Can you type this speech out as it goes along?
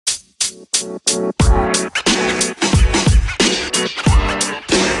Hello,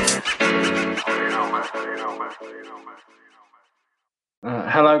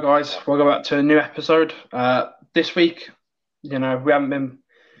 guys. Welcome back to a new episode. This week, we haven't been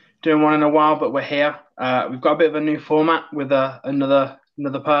doing one in a while, but we're here. We've got a bit of a new format with another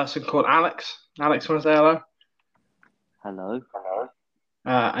person called Alex. Alex, want to say hello? Hello.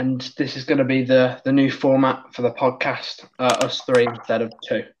 And this is going to be the new format for the podcast, us three instead of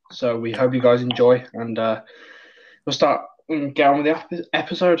two. So we hope you guys enjoy, and we'll get on with the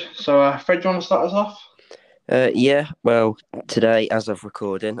episode. So, Fred, do you want to start us off? Well, today, as of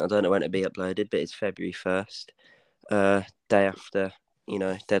recording, I don't know when it'll be uploaded, but it's February 1st, day after,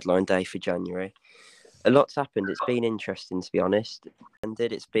 deadline day for January. A lot's happened. It's been interesting, to be honest. And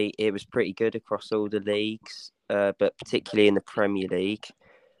it was pretty good across all the leagues, but particularly in the Premier League.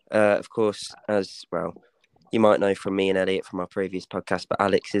 Of course, as well, you might know from me and Elliot from our previous podcast, but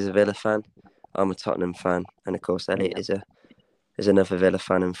Alex is a Villa fan. I'm a Tottenham fan, and of course, Elliot is another Villa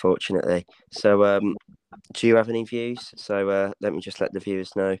fan, unfortunately. So, do you have any views? So let me just let the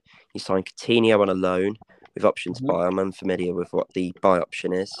viewers know. You signed Coutinho on a loan with option to buy. I'm unfamiliar with what the buy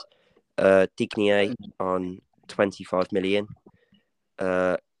option is. Digne on 25 million.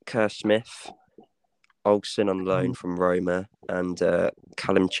 Kerr Smith, Olsen on loan from Roma, and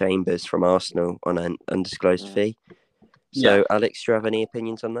Callum Chambers from Arsenal on an undisclosed fee. So, Alex, do you have any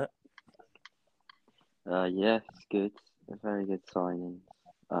opinions on that? Yeah, it's good. A very good signing.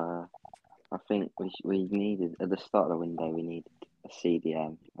 I think we needed, at the start of the window, we needed a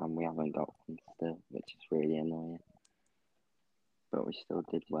CDM, and we haven't got one still, which is really annoying. But we still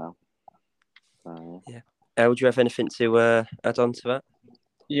did well. Yeah. El, do you have anything to add on to that?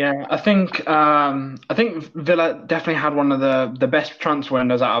 Yeah, I think Villa definitely had one of the best transfer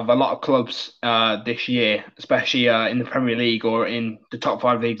windows out of a lot of clubs this year, especially in the Premier League or in the top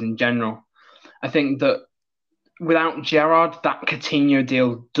five leagues in general. I think that without Gerrard, that Coutinho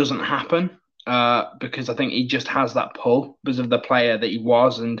deal doesn't happen because I think he just has that pull because of the player that he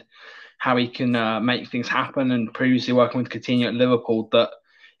was and how he can make things happen. And previously working with Coutinho at Liverpool, that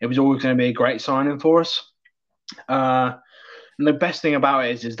it was always going to be a great signing for us. And the best thing about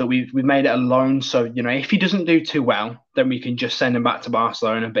it is that we've made it a loan. So, if he doesn't do too well, then we can just send him back to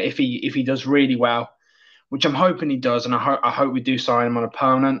Barcelona. But if he does really well, which I'm hoping he does, and I hope we do sign him on a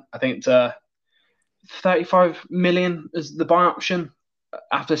permanent, I think it's 35 million is the buy option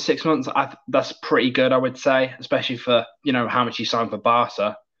after 6 months. That's pretty good, I would say, especially for, how much he signed for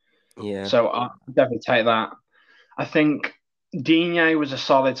Barca. Yeah. So I'll definitely take that. I think Digne was a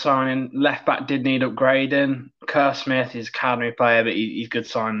solid signing. Left back did need upgrading. Kerr Smith is academy player, but he's good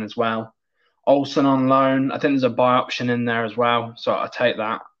signing as well. Olsen on loan. I think there's a buy option in there as well, so I'll take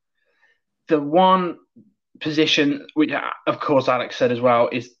that. The one position, which of course Alex said as well,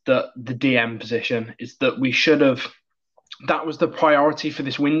 is the DM position. Is that we should have. That was the priority for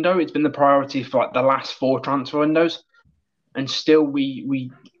this window. It's been the priority for the last 4 transfer windows, and still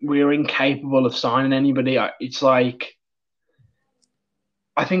we're incapable of signing anybody. It's like,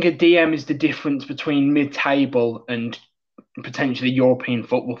 I think a DM is the difference between mid-table and potentially European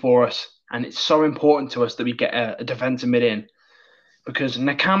football for us. And it's so important to us that we get a defensive mid in, because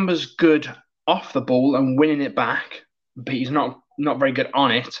Nakamba's good off the ball and winning it back, but he's not very good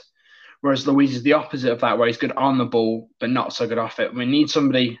on it. Whereas Luiz is the opposite of that, where he's good on the ball, but not so good off it. We need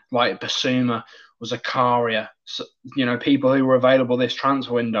somebody like Basuma or Zakaria, people who were available this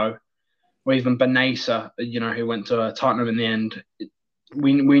transfer window, or even Benesa, who went to Tottenham in the end.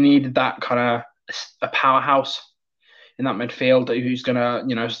 We needed that kind of a powerhouse in that midfield who's going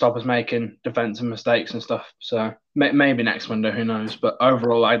to, stop us making defensive mistakes and stuff. So maybe next window, who knows? But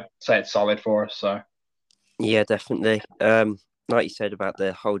overall, I'd say it's solid for us. So yeah, definitely. Like you said about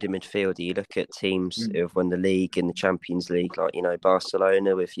the holding midfield, you look at teams who have won the league and the Champions League, like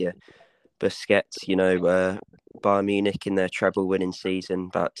Barcelona with your Busquets, Bayern Munich in their treble-winning season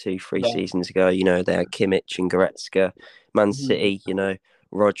about 2-3 seasons ago. They had Kimmich and Goretzka. Man City,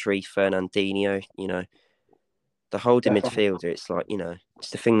 Rodri, Fernandinho. The holding midfielder. It's like it's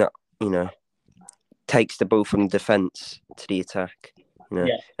the thing that takes the ball from the defence to the attack.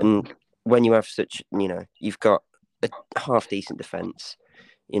 And when you have such, you've got a half decent defence.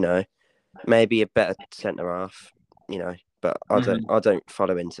 Maybe a better centre half. But I don't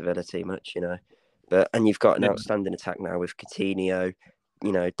follow into Villa too much, and you've got an outstanding attack now with Coutinho,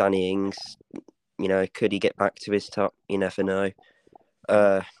 Danny Ings, could he get back to his top? You never know.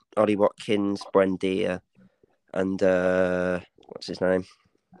 Ollie Watkins, Buendia, and what's his name?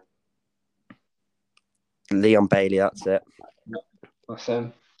 Leon Bailey, that's it. that's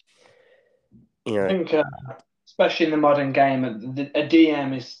him. I think especially in the modern game, a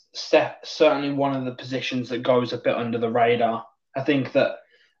DM is certainly one of the positions that goes a bit under the radar. I think that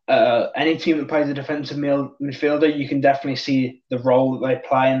any team that plays a defensive midfielder, you can definitely see the role that they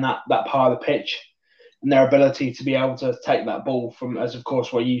play in that part of the pitch and their ability to be able to take that ball from, as of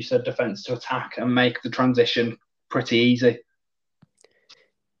course what you said, defence to attack and make the transition pretty easy.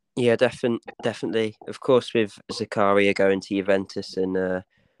 Yeah, definitely. Of course, with Zakaria going to Juventus and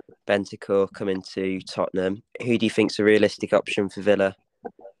Bentancur coming to Tottenham, who do you think's a realistic option for Villa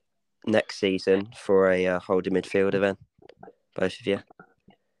next season for a holding midfielder then? Both of you.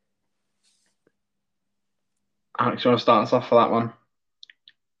 Alex, you want to start us off for that one?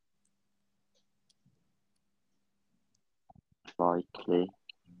 Likely.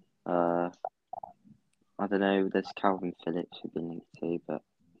 I don't know. There's Calvin Phillips who've been linked to, but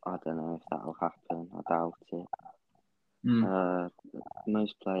I don't know if that'll happen. I doubt it.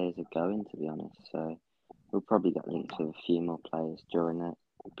 Most players are going, to be honest. So we'll probably get linked with a few more players during it.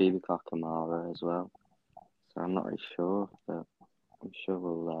 Boubacar Kamara as well. So I'm not really sure, but I'm sure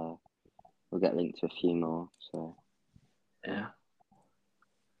we'll get linked to a few more. So yeah.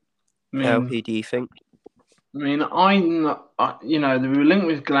 Who do you think? They were linked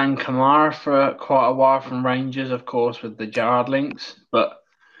with Glenn Kamara for quite a while from Rangers, of course, with the Gerrard links. But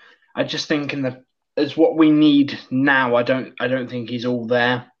I just think as what we need now, I don't think he's all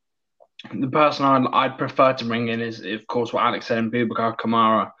there. The person I'd prefer to bring in is, of course, what Alex said, in Boubacar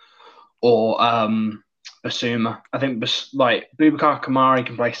Kamara or Basuma. I think Boubacar Kamara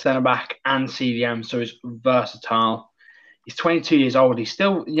can play centre back and CDM, so he's versatile. He's 22 years old. He's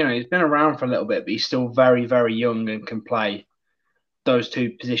still, he's been around for a little bit, but he's still very, very young and can play those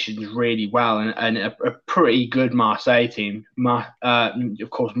two positions really well. And a pretty good Marseille team. Of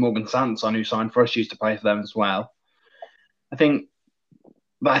course, Morgan Sanson, who signed for us, used to play for them as well. I think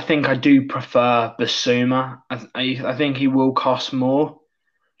I do prefer Basuma. I think he will cost more.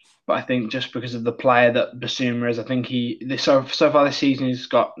 But I think just because of the player that Basuma is, I think so far this season he's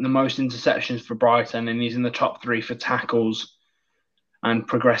got the most interceptions for Brighton, and he's in the top 3 for tackles and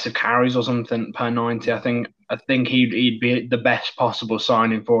progressive carries or something per 90. I think he'd be the best possible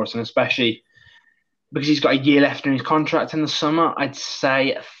signing for us, and especially because he's got a year left in his contract in the summer, I'd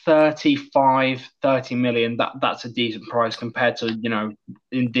say 30 million. That's a decent price compared to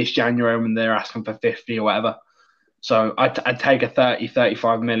in this January when they're asking for 50 or whatever. So I'd take a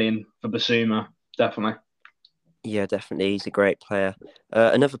 35 million for Basuma, definitely. Yeah, definitely. He's a great player.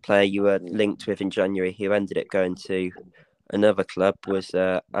 Another player you were linked with in January who ended up going to another club was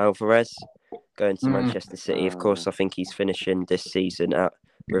Alvarez, going to Manchester City. Of course, I think he's finishing this season at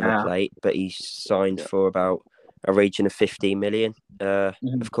River Plate, but he's signed for about a region of 15 million.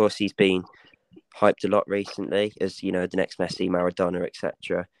 Of course, he's been hyped a lot recently as, the next Messi, Maradona,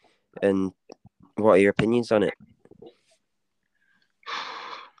 etc. And what are your opinions on it?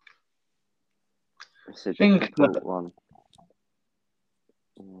 It's a difficult one.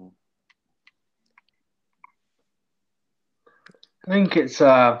 I think it's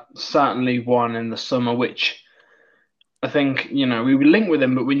certainly one in the summer, which I think, we were linked with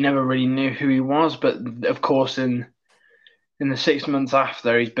him, but we never really knew who he was. But of course, in the 6 months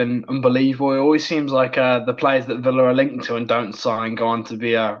after, he's been unbelievable. It always seems like the players that Villa are linked to and don't sign go on to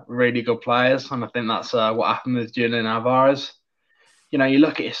be really good players. And I think that's what happened with Julian Alvarez. You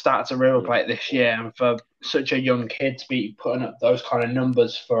look at his stats at River Plate this year, and for such a young kid to be putting up those kind of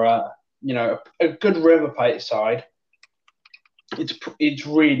numbers for a good River Plate side, it's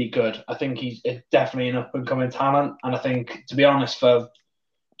really good. I think he's definitely an up and coming talent, and I think, to be honest, for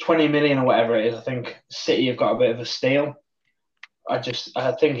 20 million or whatever it is, I think City have got a bit of a steal. I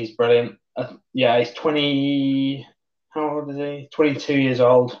think he's brilliant. He's 20. How old is he? 22 years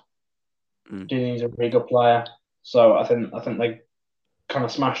old. I think he's a really good player. So I think they kind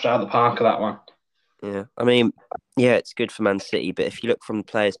of smashed out of the park of that one. Yeah, I mean, it's good for Man City, but if you look from the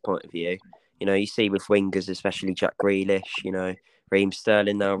player's point of view, you see with wingers, especially Jack Grealish, Raheem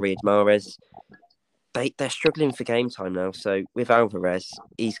Sterling now, Riyad Mahrez, they're struggling for game time now. So with Alvarez,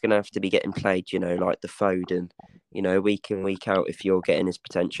 he's going to have to be getting played, like the Foden, week in, week out if you're getting his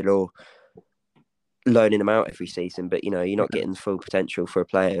potential, or loaning him out every season. But, you're not getting the full potential for a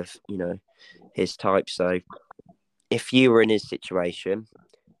player of, his type. So if you were in his situation,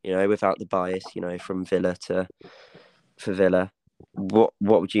 without the bias, from Villa for Villa, what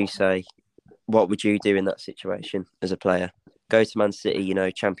would you say? What would you do in that situation as a player? Go to Man City,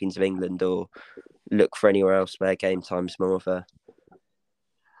 champions of England, or look for anywhere else where game time's more of a...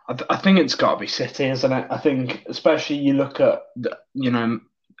 I think it's got to be City, isn't it? I think, especially you look at,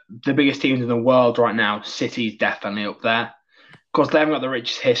 the biggest teams in the world right now, City's definitely up there. course, they haven't got the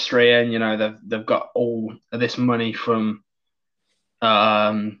richest history, and they've got all of this money from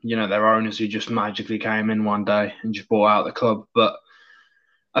their owners who just magically came in one day and just bought out the club. But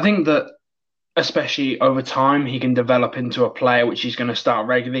I think that especially over time, he can develop into a player which he's going to start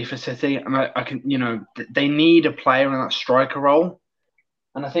regularly for City. And I can, they need a player in that striker role.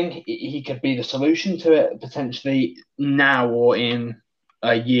 And I think he could be the solution to it potentially now or in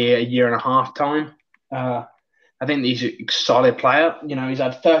a year and a half time. I think he's a solid player. He's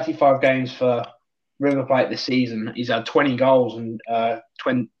had 35 games for River Plate this season. He's had 20 goals and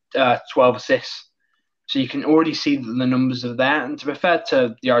 12 assists. So you can already see that the numbers are there. And to be fair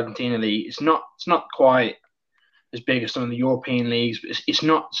to the Argentina league, it's not quite as big as some of the European leagues, but it's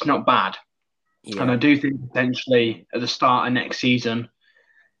not bad. Yeah. And I do think potentially at the start of next season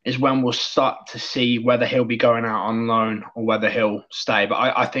is when we'll start to see whether he'll be going out on loan or whether he'll stay. But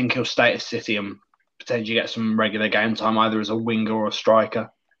I think he'll stay at City and potentially get some regular game time, either as a winger or a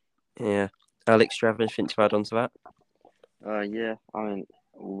striker. Yeah. Alex, do you have anything to add on to that? Yeah. I mean,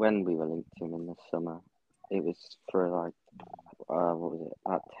 when we were linked to him in the summer, it was for like, what was it,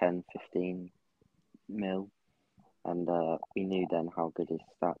 at 10, 15 mil. And we knew then how good his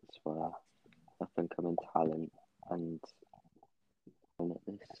stats were, up and coming talent, and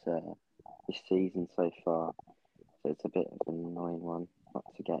this season so far. So it's a bit of an annoying one not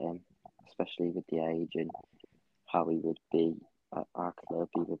to get him, especially with the age and how he would be at our club.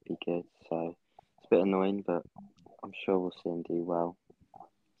 He would be good. So it's a bit annoying, but I'm sure we'll see him do well.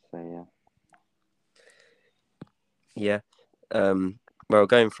 So yeah. Well,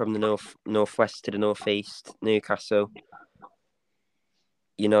 going from the northwest to the northeast, Newcastle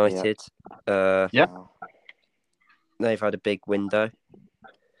United. Yeah. They've had a big window.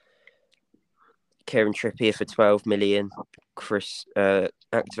 Kieran Trippier for 12 million.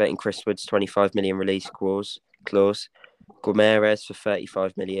 Activating Chris Wood's 25 million release clause. Guimaraes for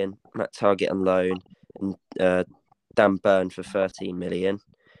 35 million. Matt Targett on loan. And Dan Burn for 13 million.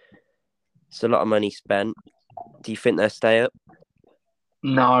 It's a lot of money spent. Do you think they'll stay up?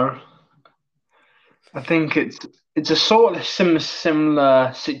 No. I think it's a sort of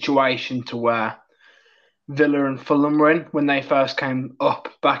similar situation to where Villa and Fulham were in when they first came up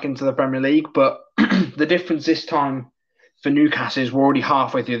back into the Premier League. But the difference this time for Newcastle is we're already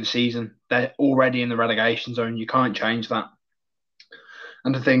halfway through the season. They're already in the relegation zone. You can't change that.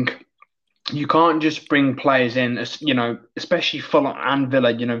 And I think you can't just bring players in, especially Fulham and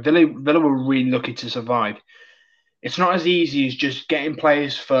Villa. Villa were really lucky to survive. It's not as easy as just getting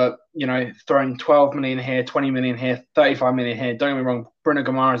players for, throwing 12 million here, 20 million here, 35 million here. Don't get me wrong, Bruno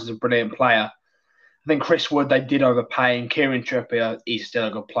Guimaraes is a brilliant player. I think Chris Wood, they did overpay, and Kieran Trippier, he's still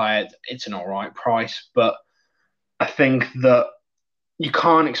a good player. It's an all right price. But I think that you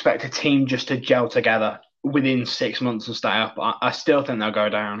can't expect a team just to gel together within 6 months and stay up. I still think they'll go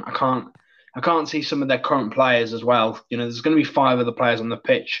down. I can't see some of their current players as well. There's going to be 5 other players on the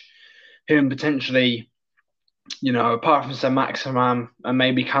pitch who potentially, apart from Saint-Maximin and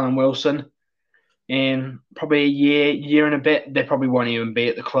maybe Callum Wilson, in probably a year and a bit, they probably won't even be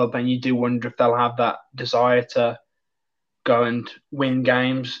at the club. And you do wonder if they'll have that desire to go and win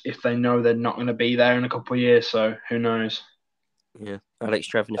games if they know they're not going to be there in a couple of years. So who knows? Yeah. Alex,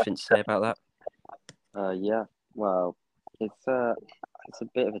 do you have anything to say about that? Yeah. Well, it's a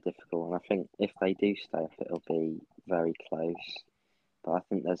bit of a difficult one. I think if they do stay up, it'll be very close. But I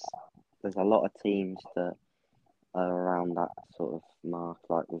think there's a lot of teams that are around that sort of mark,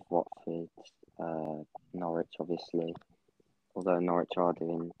 like with Watford, Norwich, obviously. Although Norwich are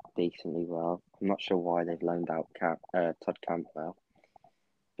doing decently well. I'm not sure why they've loaned out Todd Campbell.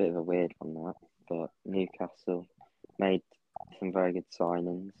 Bit of a weird one, that. But Newcastle made some very good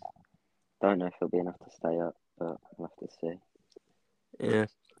signings. Don't know if it'll be enough to stay up, but we'll have to see. Yeah.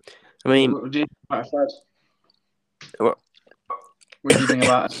 I mean... What do you think about Fred? What do you think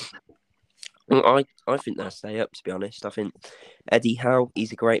about it? Well, I think they'll stay up, to be honest. I think Eddie Howe,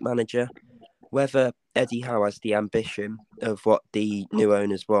 he's a great manager. Whether Eddie Howe has the ambition of what the new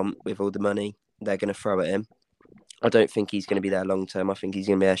owners want with all the money they're going to throw at him, I don't think he's going to be there long term. I think he's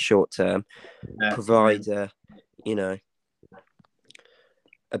going to be there short term. Yeah. Provide a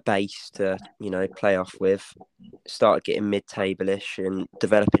base to, play off with. Start getting mid-table-ish and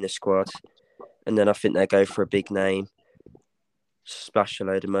developing a squad. And then I think they'll go for a big name. Splash a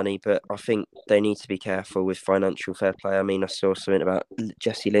load of money, but I think they need to be careful with financial fair play. I mean, I saw something about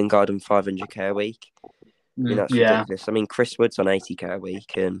Jesse Lingard and 500k a week. That's ridiculous. I mean, Chris Wood's on 80k a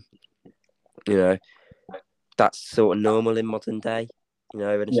week, and that's sort of normal in modern day.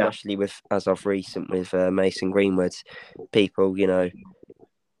 And especially with, as of recent, with Mason Greenwood, people,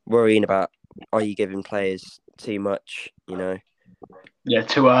 worrying about, are you giving players too much? Yeah,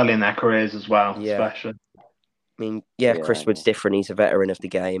 too early in their careers as well, Yeah. especially. I mean, yeah, Yeah, Chris Wood's different. He's a veteran of the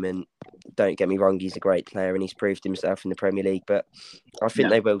game, and don't get me wrong, he's a great player, and he's proved himself in the Premier League. But I think Yeah.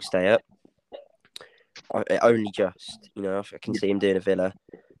 they will stay up. Only just, I can see him doing a Villa,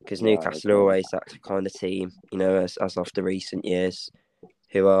 because Yeah, I Newcastle are agree. always that kind of team, as of the recent years,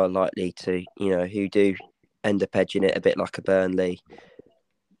 who are likely to, who do end up edging it a bit like a Burnley.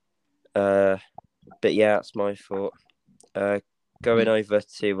 But yeah, that's my thought. Going over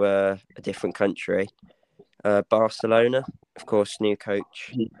to a different country, Barcelona, of course, new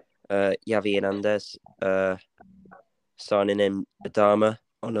coach, Javi Hernandez, signing in Adama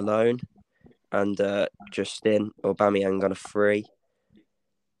on a loan, and Justin Aubameyang on a free,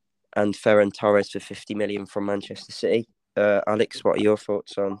 and Ferran Torres for 50 million from Manchester City. Alex, what are your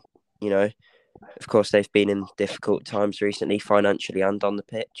thoughts on, of course, they've been in difficult times recently, financially and on the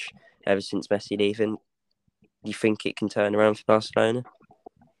pitch, ever since Messi leaving. Do you think it can turn around for Barcelona?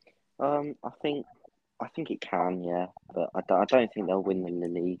 I think it can, yeah, but I don't think they'll win the La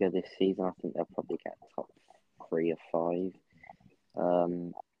Liga this season. I think they'll probably get top 3 or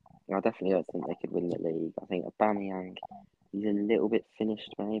 5. I definitely don't think they could win the league. I think Aubameyang, he's a little bit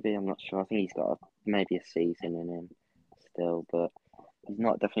finished, maybe. I'm not sure. I think he's got maybe a season in him still, but he's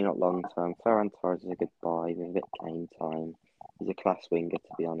definitely not long term. Ferran Torres is a good buy with a bit of game time. He's a class winger,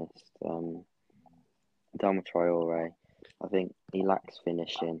 to be honest. Dama Traore, I think he lacks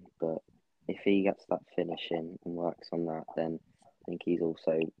finishing, but if he gets that finishing and works on that, then I think he's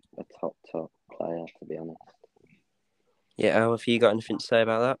also a top player, to be honest. Yeah, Al, have you got anything to say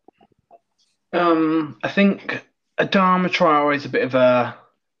about that? I think Adama Traore is a bit of a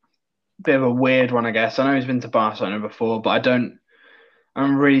weird one, I guess. I know he's been to Barcelona before, but I don't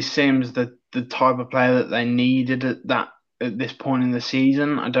really see him as the type of player that they needed at this point in the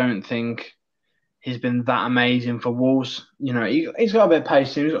season. I don't think he's been that amazing for Wolves. He's got a bit of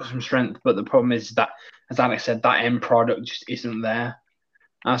pace, he's got some strength, but the problem is that, as Alex said, that end product just isn't there.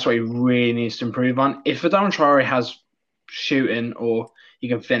 That's what he really needs to improve on. If Adama Traore has shooting or he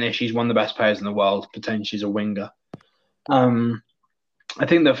can finish, he's one of the best players in the world, potentially as a winger. I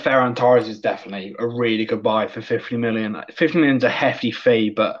think that Ferran Torres is definitely a really good buy for 50 million. 50 million is a hefty fee,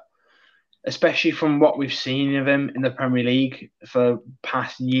 but especially from what we've seen of him in the Premier League for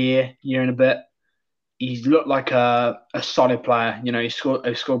past year and a bit, he's looked like a solid player. He scored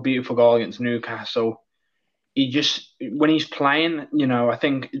a beautiful goal against Newcastle. When he's playing, I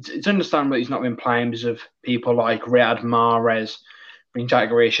think it's understandable that he's not been playing because of people like Riyad Mahrez, bring Jack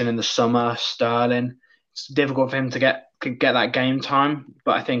Grealish in the summer, Sterling. It's difficult for him to get that game time,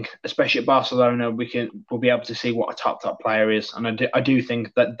 but I think especially at Barcelona, we'll be able to see what a top player is, and I do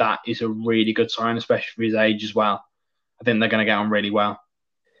think that is a really good sign, especially for his age as well. I think they're going to get on really well.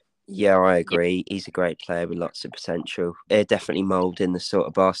 Yeah, I agree. He's a great player with lots of potential. He'll definitely mould in the sort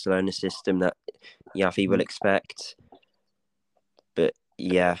of Barcelona system that Javi will expect. But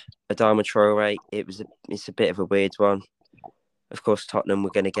yeah, Adama Traore, it's a bit of a weird one. Of course, Tottenham were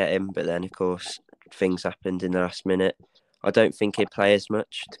going to get him, but then of course things happened in the last minute. I don't think he'd play as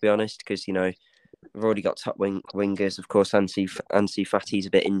much, to be honest, because we've already got top wingers. Of course, Ansu Fati's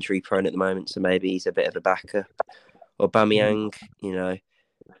a bit injury prone at the moment, so maybe he's a bit of a backup. Aubameyang,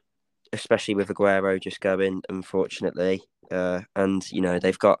 especially with Aguero just going, unfortunately, and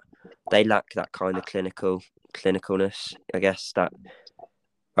they lack that kind of clinicalness. I guess that.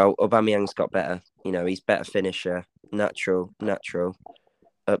 Well, Aubameyang's got better. He's better finisher, natural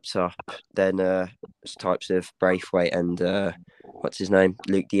up top than types of Braithwaite and what's his name,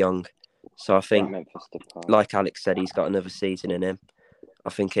 Luke De Jong. So I think, like Alex said, he's got another season in him. I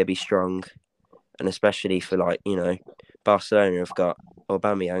think he'll be strong, and especially for Barcelona have got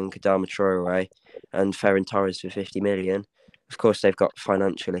Aubameyang, Adama Traore, and Ferran Torres for 50 million. Of course, they've got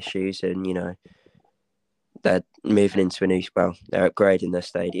financial issues, and they're moving into they're upgrading their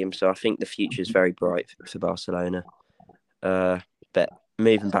stadium. So I think the future is very bright for Barcelona. But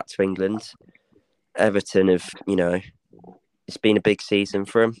moving back to England, Everton have, it's been a big season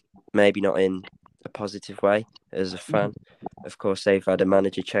for them. Maybe not in a positive way as a fan. Of course, they've had a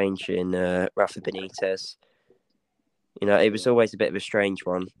manager change in Rafa Benitez. It was always a bit of a strange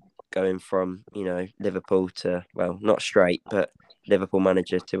one going from, Liverpool to, well, not straight, but Liverpool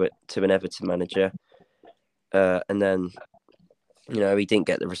manager to an Everton manager. And then, he didn't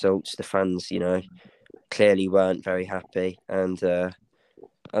get the results. The fans, clearly weren't very happy. And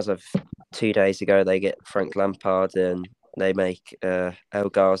as of 2 days ago, they get Frank Lampard and they make El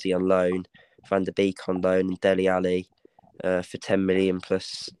Ghazi on loan, Van der Beek on loan, and Dele Alli for 10 million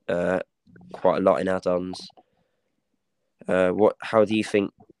plus quite a lot in add-ons. How do you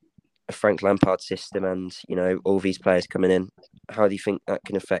think a Frank Lampard system, and all these players coming in. How do you think that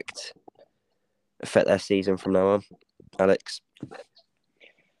can affect their season from now on, Alex?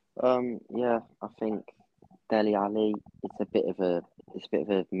 Yeah, I think Dele Alli, it's a bit of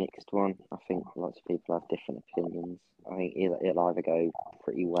a mixed one. I think lots of people have different opinions. I think it'll either go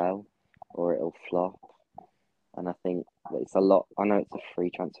pretty well or it'll flop. And I think it's a lot. I know it's a free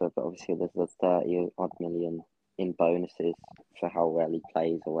transfer, but obviously there's a 30 odd million in bonuses for how well he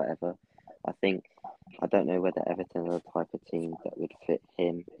plays or whatever. I don't know whether Everton are the type of team that would fit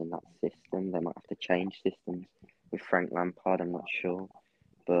him in that system. They might have to change systems with Frank Lampard. I'm not sure,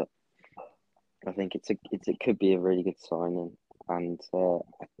 but I think it could be a really good signing, and I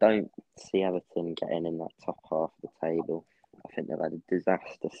don't see Everton getting in that top half of the table. I think they've had a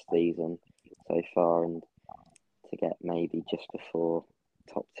disaster season so far, and to get maybe just before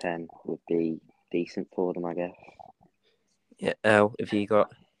top 10 would be decent for them, I guess. Yeah, Al,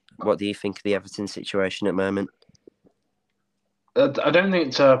 what do you think of the Everton situation at the moment? I don't think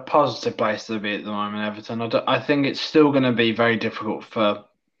it's a positive place to be at the moment, Everton. I think it's still going to be very difficult for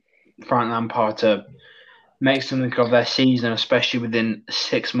Frank Lampard to make something of their season, especially within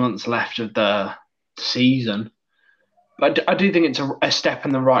 6 months left of the season. But I do think it's a step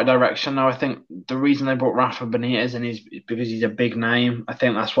in the right direction. Now, I think the reason they brought Rafa Benitez in is because he's a big name. I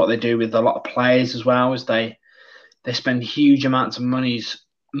think that's what they do with a lot of players as well, is they spend huge amounts of money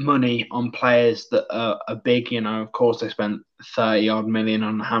on players that are big. Of course, they spent 30 odd million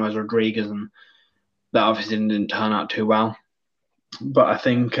on James Rodriguez, and that obviously didn't turn out too well. But I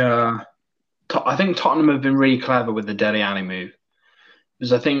think Tottenham have been really clever with the Dele Alli move,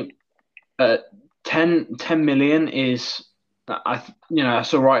 because I think 10 million is,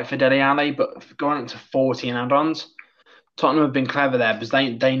 that's all right for Dele Alli, but going up to 40 in add-ons, Tottenham have been clever there because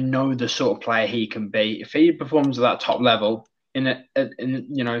they know the sort of player he can be. If he performs at that top level in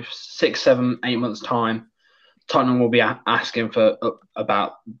 6, 7, 8 months time, Tottenham will be asking for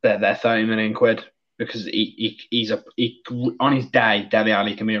about their 30 million quid, because he's on his day, Dele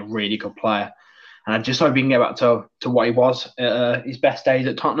Alli can be a really good player, and I just hope he can get back to what he was his best days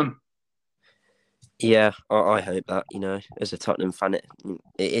at Tottenham. Yeah, I hope that, as a Tottenham fan, it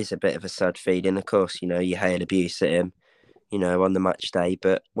is a bit of a sad feeling. Of course, you hail abuse at him, on the match day.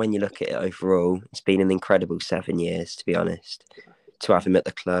 But when you look at it overall, it's been an incredible 7 years, to be honest, to have him at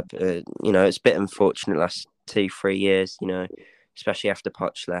the club. It's a bit unfortunate last 2-3 years, especially after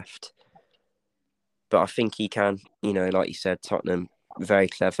Poch left. But I think he can, like you said, Tottenham, very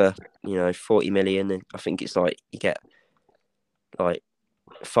clever, 40 million. And I think it's like you get like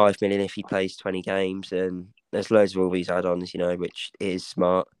 5 million if he plays 20 games, and there's loads of all these add-ons, which is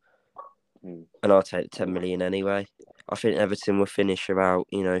smart. And I'll take 10 million anyway. I think Everton will finish about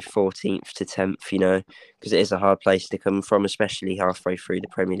 14th to 10th, because it is a hard place to come from, especially halfway through the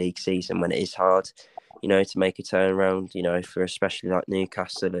Premier League season, when it is hard to make a turnaround, for especially like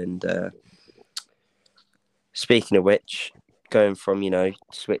Newcastle. And speaking of which, going from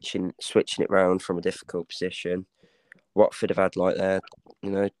switching it round from a difficult position, Watford have had like their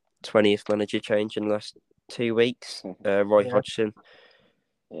 20th manager change in the last 2 weeks. Roy Hodgson,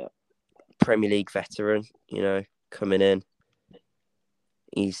 Premier League veteran, coming in.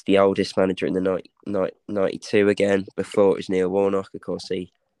 He's the oldest manager in the 92 again. Before it was Neil Warnock. Of course,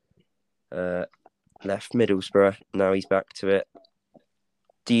 he left Middlesbrough. Now he's back to it.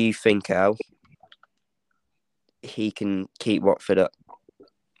 Do you think, Al, he can keep Watford up?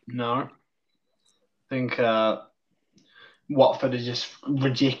 No. I think Watford is just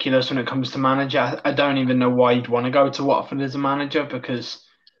ridiculous when it comes to manager. I don't even know why you'd want to go to Watford as a manager, because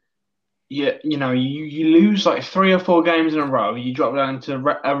you lose like 3 or 4 games in a row. You drop down to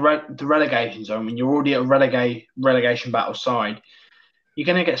the relegation zone when you're already at a relegation battle side. You're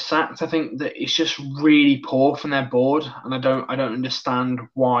going to get sacked. I think that it's just really poor from their board, and I don't understand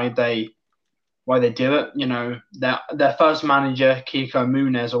why they do it. Their first manager, Kiko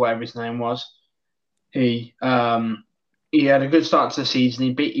Muniz, or whatever his name was, he had a good start to the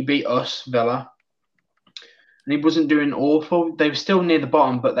season. He beat us, Villa, and he wasn't doing awful. They were still near the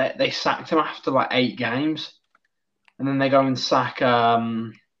bottom, but they sacked him after like 8 games, and then they go and sack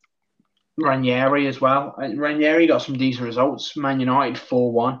Ranieri as well. And Ranieri got some decent results. Man United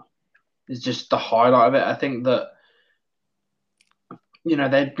 4-1 is just the highlight of it. I think that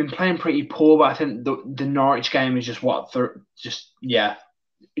they've been playing pretty poor, but I think the Norwich game is just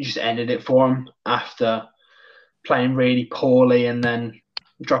just ended it for them after playing really poorly and then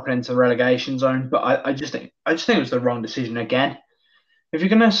dropping into the relegation zone. But I just think it was the wrong decision again. If you're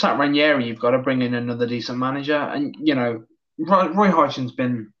going to sack Ranieri, you've got to bring in another decent manager. And Roy Hodgson's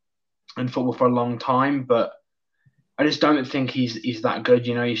been in football for a long time, but I just don't think he's that good.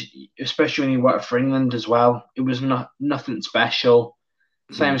 Especially when he worked for England as well. It was nothing special.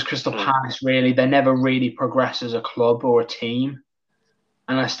 Same as Crystal Palace, really. They never really progress as a club or a team,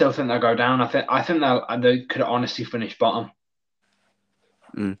 and I still think they'll go down. I think they could honestly finish bottom.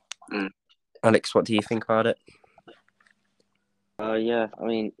 Alex, what do you think about it? Yeah, I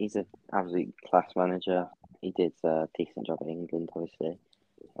mean, he's an absolute class manager. He did a decent job at England, obviously.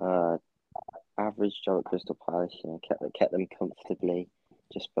 Average job at Crystal Palace, kept them comfortably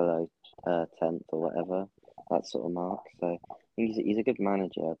just below 10th or whatever, that sort of mark. So I think he's a good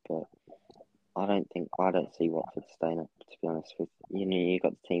manager, but I don't see Watford staying up. To be honest with you've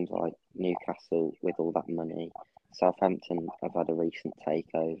got teams like Newcastle with all that money. Southampton have had a recent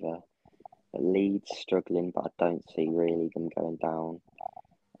takeover. Leeds struggling, but I don't see really them going down.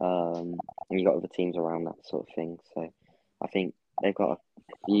 And you've got other teams around that sort of thing. So I think they've got a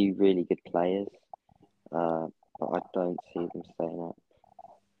few really good players, but I don't see them staying up.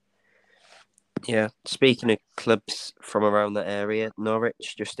 Yeah, speaking of clubs from around that area,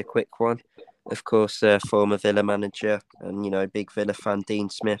 Norwich, just a quick one. Of course, former Villa manager and, big Villa fan, Dean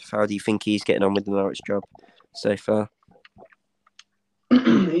Smith. How do you think he's getting on with the Norwich job so far?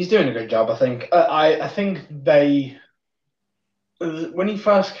 He's doing a good job, I think. I think when he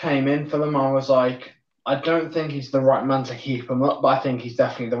first came in for them, I was like, I don't think he's the right man to keep him up, but I think he's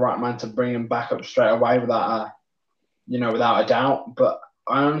definitely the right man to bring him back up straight away without a doubt. But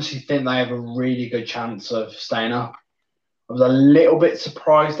I honestly think they have a really good chance of staying up. I was a little bit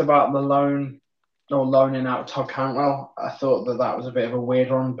surprised about the loaning out Todd Cantwell. I thought that was a bit of a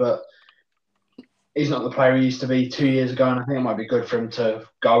weird one, but he's not the player he used to be 2 years ago, and I think it might be good for him to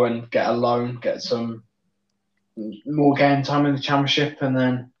go and get a loan, get some more game time in the Championship, and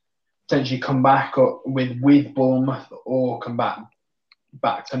then potentially come back with Bournemouth or come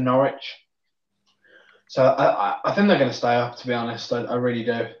back to Norwich. So I think they're going to stay up, to be honest. I really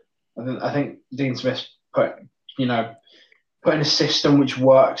do. I think Dean Smith put in a system which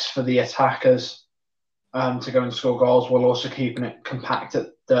works for the attackers to go and score goals, while also keeping it compact at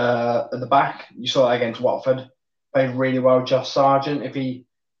the back. You saw that against Watford. Played really well. Josh Sargent, if he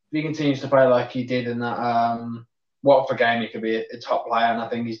continues to play like he did in that Watford game, he could be a top player, and I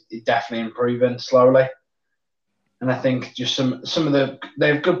think he's definitely improving slowly. And I think just some of they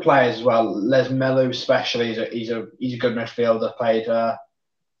have good players as well. Les Melou, especially, he's a good midfielder. Played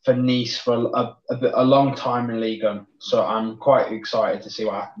for Nice for a long time in Ligue 1, so I'm quite excited to see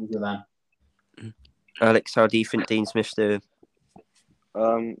what happens with them. Alex, how do you think Dean Smith's doing?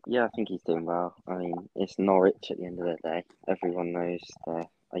 Yeah, I think he's doing well. I mean, it's Norwich at the end of the day. Everyone knows they're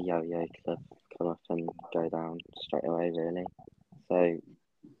a yo-yo club, come up and go down straight away, really. So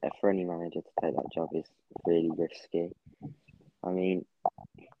for any manager to take that job is really risky. I mean,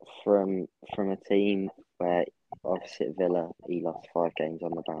 from a team where obviously at Villa he lost 5 games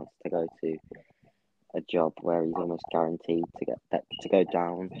on the bounce to go to a job where he's almost guaranteed to go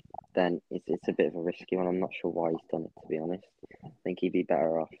down, then it's a bit of a risky one. I'm not sure why he's done it, to be honest. I think he'd be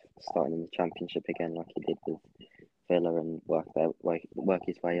better off starting in the Championship again, like he did with Villa, and work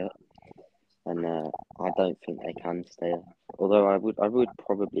his way up. And I don't think they can stay up. Although I would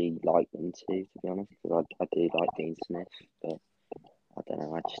probably like them to be honest, because I do like Dean Smith, but I don't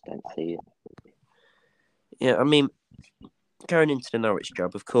know. I just don't see it. Yeah, I mean, going into the Norwich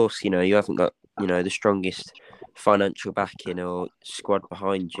job, of course, you haven't got the strongest financial backing or squad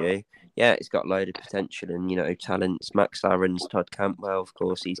behind you. Yeah, it's got a load of potential and talents. Max Aarons, Todd Cantwell, of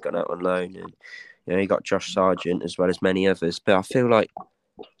course, he's gone out on loan, and you got Josh Sargent as well as many others. But I feel like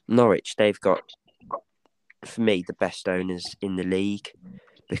Norwich, they've got, for me, the best owners in the league,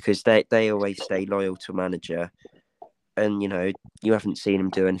 because they always stay loyal to a manager, and you haven't seen them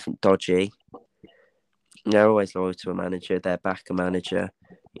do anything dodgy. They're always loyal to a manager. They're back a manager.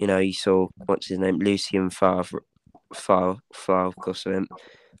 You saw, what's his name, Lucien Favre or something.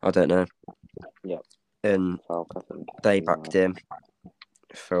 I don't know. Yeah. And they backed him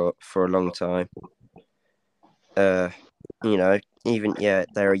for a long time. Even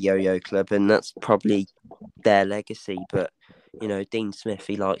they're a yo-yo club, and that's probably their legacy. But Dean Smith,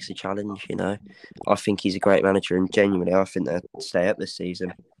 he likes a challenge. I think he's a great manager, and genuinely, I think they'll stay up this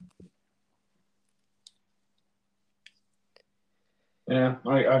season. Yeah,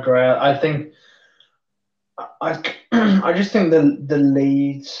 I agree. I think I just think the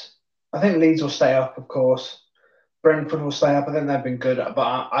Leeds. I think Leeds will stay up, of course. Brentford will stay up. I think they've been good, but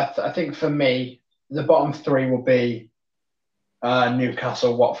I think for me, the bottom 3 will be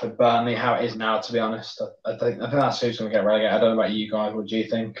Newcastle, Watford, Burnley. How it is now, to be honest. I think that's who's going to get relegated. I don't know about you guys. What do you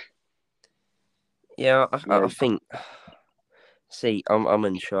think? Yeah, I think. See, I'm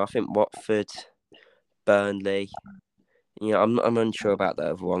unsure. I think Watford, Burnley, I'm unsure about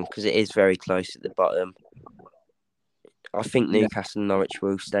the other one because it is very close at the bottom. I think Yeah. Newcastle and Norwich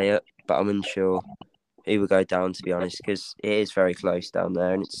will stay up, but I'm unsure who will go down, to be honest, because it is very close down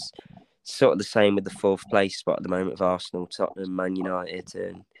there, and it's sort of the same with the fourth place spot at the moment of Arsenal, Tottenham, Man United,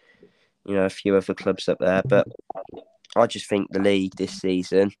 and a few other clubs up there. But I just think the league this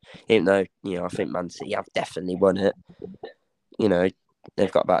season, even though I think Man City have definitely won it.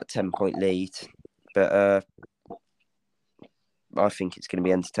 They've got about a 10-point lead, but I think it's going to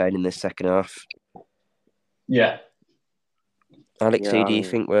be entertaining this second half. Yeah. Alex, Yeah, who I do you mean,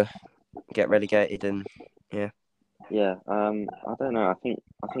 think will get relegated? And yeah. I don't know. I think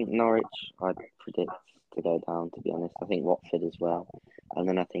Norwich. I'd predict to go down. To be honest, I think Watford as well. And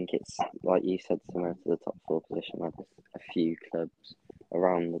then I think it's like you said, similar to the top four position. Like there's a few clubs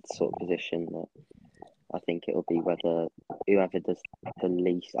around the sort of position that I think it'll be whether whoever does the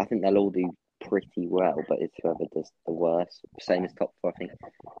least. I think they'll all do pretty well, but it's whoever does the worst. Same as top four. I think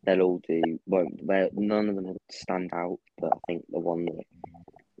they'll all do won't. Where none of them will stand out, but I think the one that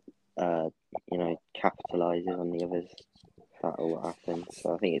capitalises on the others, that'll what happen.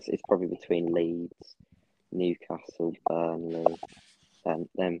 So I think it's probably between Leeds, Newcastle, Burnley, them,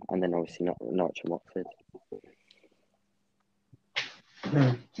 and then obviously Norwich and Watford.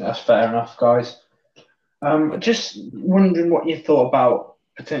 That's fair enough, guys. Just wondering what you thought about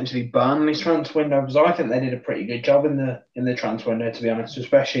potentially Burnley's transfer window, because I think they did a pretty good job in the transfer window, to be honest,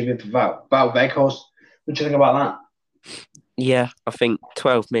 especially with Wout Weghorst. What do you think about that? Yeah, I think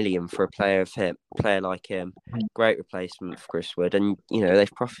 12 million for a player like him, great replacement for Chris Wood, and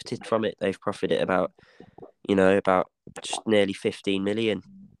they've profited from it. They've profited about just nearly 15 million,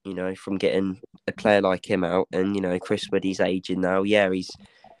 from getting a player like him out. And Chris Wood, he's aging now. Yeah, he's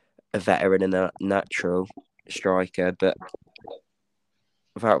a veteran and a natural striker, but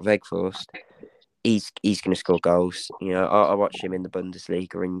without Weghorst, he's going to score goals. I watch him in the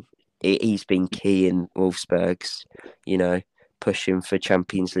Bundesliga, and he's been key in Wolfsburg's, pushing for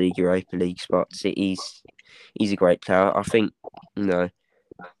Champions League, Europa League spots. He's a great player. I think,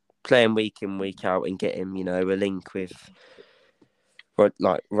 playing week in, week out and getting, a link with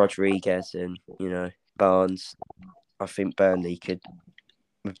like Rodriguez and, Barnes. I think Burnley could,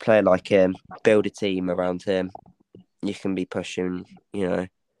 with a player like him, build a team around him. You can be pushing,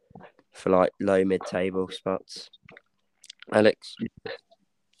 for like low mid-table spots. Alex?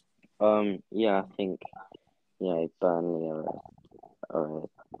 Yeah, I think Burnley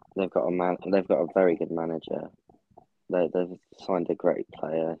they've got a very good manager. They've signed a great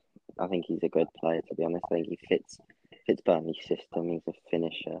player. I think he's a good player, to be honest. I think he fits Burnley's system. He's a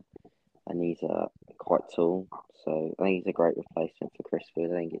finisher, and he's quite tall. So I think he's a great replacement for Chris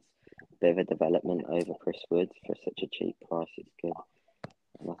Wood. I think it's a bit of a development over Chris Wood for such a cheap price. It's good,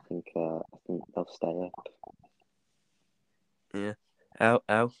 and I think they'll stay up. Yeah. How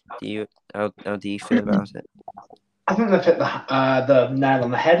do you feel about it? I think they've hit the nail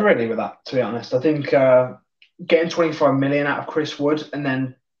on the head really with that, to be honest. I think getting 25 million out of Chris Wood and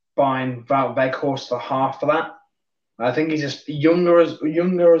then buying Wout Weghorst for half of that. I think he's just younger as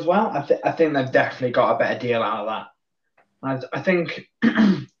well. I think they've definitely got a better deal out of that. I think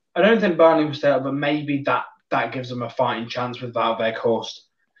I don't think Burnley will stay up, but maybe that gives them a fighting chance with Wout Weghorst.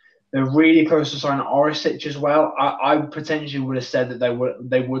 They're really close to signing Orisic as well. I potentially would have said that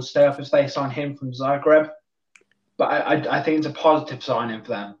they would stay up if they sign him from Zagreb. But I think it's a positive signing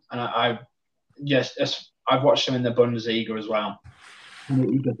for them. And I've watched him in the Bundesliga as well. He's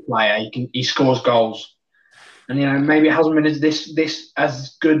a good player. He scores goals. And maybe it hasn't been this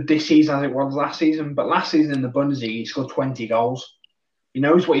as good this season as it was last season. But last season in the Bundesliga, he scored 20 goals. He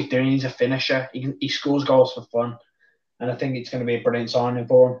knows what he's doing. He's a finisher. He scores goals for fun. And I think it's going to be a brilliant signing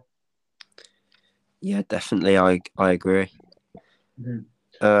for him. Yeah, definitely. I agree.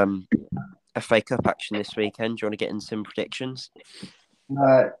 Mm-hmm. FA Cup action this weekend. Do you want to get in some predictions?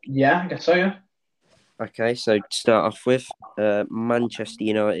 Yeah, I guess so, yeah. Okay, so to start off with, Manchester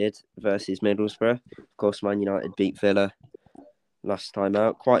United versus Middlesbrough. Of course, Man United beat Villa last time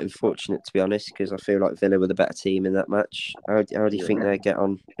out. Quite unfortunate, to be honest, because I feel like Villa were the better team in that match. How do you think they get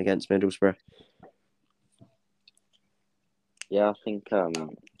on against Middlesbrough? Yeah, I think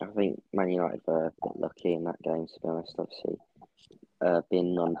Man United were a bit lucky in that game, to be honest. Obviously,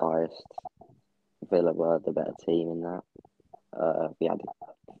 being non-biased, Villa were the better team in that. We had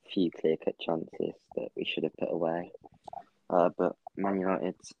a few clear-cut chances that we should have put away. But Man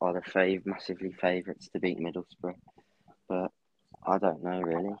United are massively favourites to beat Middlesbrough. But I don't know,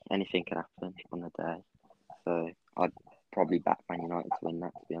 really. Anything can happen on the day. So I'd probably back Man United to win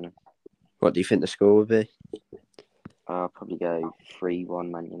that, to be honest. What do you think the score would be? I'll probably go 3-1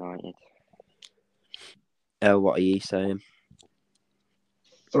 Man United. What are you saying?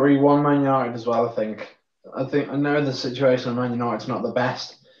 3-1 Man United as well, I think. I know the situation of Man United's not the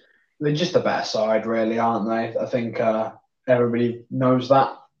best. They're just a better side, really, aren't they? I think everybody knows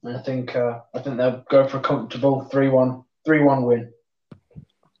that. And I think they'll go for a comfortable 3-1 win.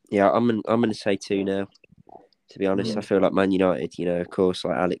 Yeah, I'm gonna say 2-0. To be honest, I feel like Man United, of course,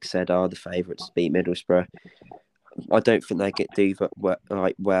 like Alex said, are the favourites to beat Middlesbrough. I don't think they do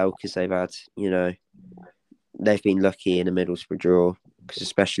well because they've had, they've been lucky in a Middlesbrough draw. Because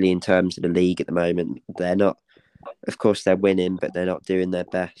especially in terms of the league at the moment, they're not. Of course, they're winning, but they're not doing their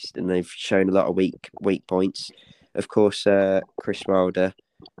best, and they've shown a lot of weak points. Of course, Chris Wilder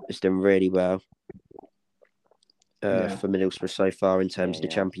has done really well for Middlesbrough so far in terms of the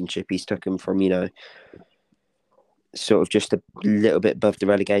Championship. He's took them from, sort of just a little bit above the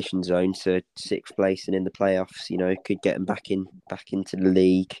relegation zone to 6th place and in the playoffs. Could get them back into the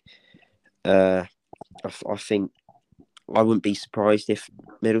league. I think I wouldn't be surprised if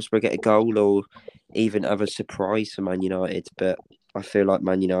Middlesbrough get a goal or even have a surprise for Man United. But I feel like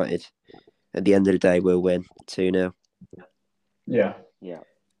Man United, at the end of the day, will win 2-0. Yeah.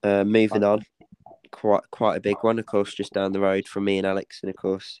 Moving on, quite a big one, of course, just down the road from me and Alex, and of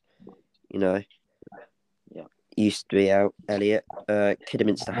course, used to be out, Elliot.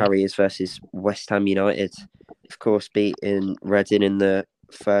 Kidderminster Harriers versus West Ham United. Of course, beating Reading in the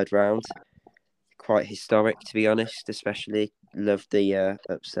 3rd round. Quite historic, to be honest, especially loved the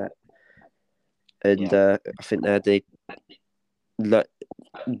upset. And I think they're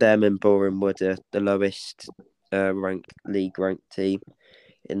them and Boreham Wood are the lowest league ranked team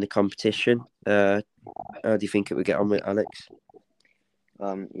in the competition. How do you think it would get on with Alex?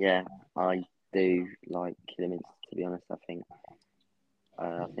 Yeah, I do like Kidderminster, to be honest. I think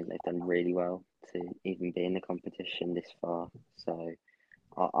they've done really well to even be in the competition this far. So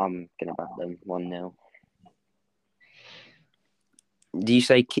I'm gonna back them 1-0. Do you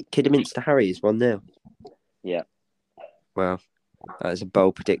say Kidderminster Harriers 1-0? Yeah. Well, that is a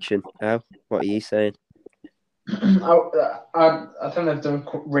bold prediction. Al, what are you saying? I think they've done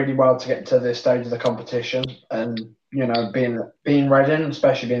really well to get to this stage of the competition, and being Reading,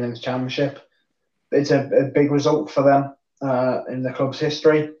 especially being in the Championship, it's a big result for them in the club's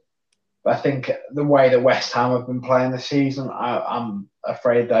history. But I think the way that West Ham have been playing this season, I'm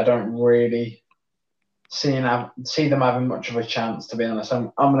afraid I don't really see them having much of a chance. To be honest,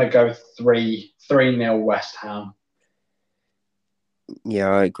 I'm going to go 3-0 West Ham. Yeah,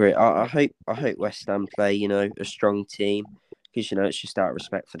 I agree. I hope West Ham play, a strong team, because it's just out of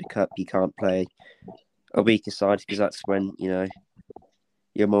respect for the cup. You can't play a weaker side because that's when you're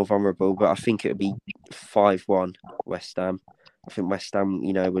more vulnerable. But I think it would be 5-1 West Ham. I think West Ham,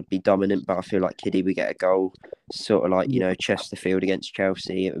 would be dominant, but I feel like Kiddie would get a goal, sort of like Chesterfield against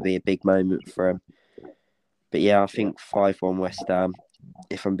Chelsea. It would be a big moment for him. But yeah, I think 5-1 West Ham,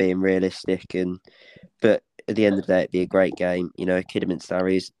 if I'm being realistic. But at the end of the day, it'd be a great game. Kidderminster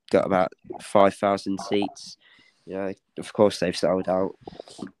Harriers got about 5,000 seats. Of course they've sold out.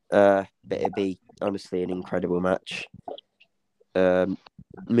 But it'd be honestly an incredible match.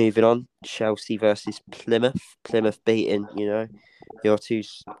 Moving on, Chelsea versus Plymouth. Plymouth beating, your two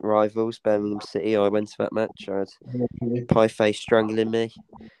rivals, Birmingham City. I went to that match. I had Pie-Face strangling me.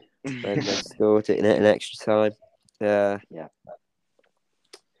 And they scored it in extra time.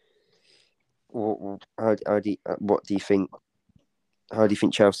 What do you think? How do you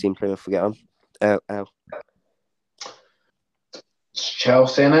think Chelsea and Plymouth will get on? It's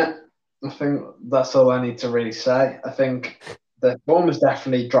Chelsea in it. I think that's all I need to really say. I think the form has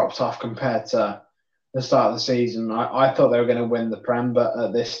definitely dropped off compared to the start of the season. I thought they were going to win the Prem, but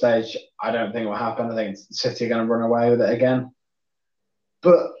at this stage, I don't think it will happen. I think City are going to run away with it again.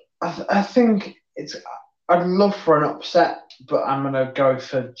 But I think I'd love for an upset, but I'm going to go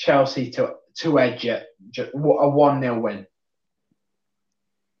for Chelsea to edge it. A 1-0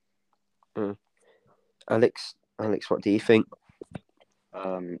 win. Alex, what do you think?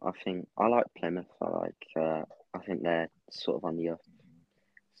 I think I like Plymouth. I think they're sort of on the up.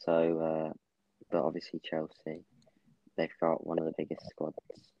 So, but obviously Chelsea, they've got one of the biggest squads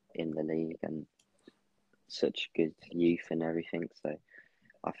in the league and such good youth and everything. So,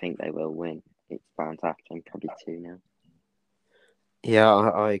 I think they will win. It's bound to happen, probably 2-0. Yeah,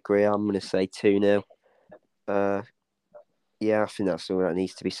 I agree. I'm going to say 2-0. Yeah, I think that's all that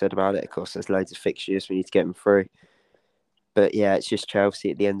needs to be said about it. Of course, there's loads of fixtures. We need to get them through. But yeah, it's just Chelsea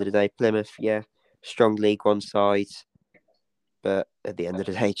at the end of the day. Plymouth, yeah, strong League One side. But at the end of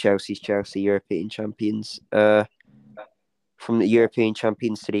the day, Chelsea's Chelsea, European champions. From the European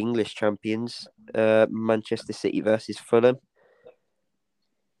champions to the English champions, Manchester City versus Fulham.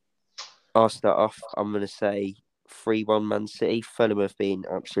 I'll start off. I'm going to say 3-1 Man City. Fulham have been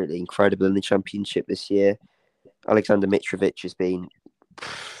absolutely incredible in the Championship this year. Alexander Mitrovic has been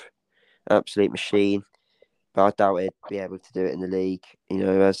absolute machine, but I doubt he'd be able to do it in the league.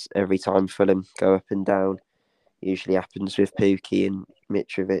 As every time Fulham go up and down, usually happens with Pukki and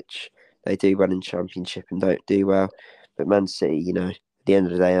Mitrovic. They do run in Championship and don't do well. But Man City, at the end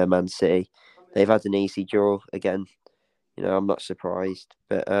of the day, they're Man City. They've had an easy draw again. I'm not surprised.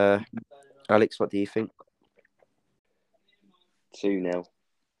 But Alex, what do you think? 2-0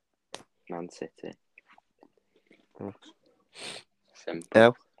 Man City. Simple.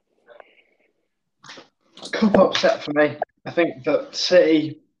 El? Cup upset for me. I think that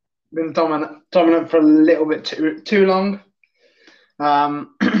City been dominant for a little bit too long. And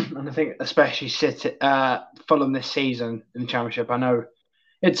I think especially City, Fulham this season in the Championship. I know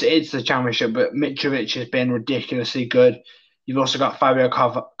it's the Championship, but Mitrovic has been ridiculously good. You've also got Fabio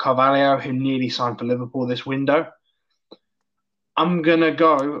Carvalho, who nearly signed for Liverpool this window. I'm going to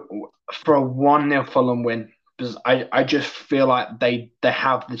go for a 1-0 Fulham win because I just feel like they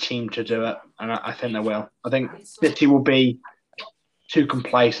have the team to do it, and I think they will. I think City will be too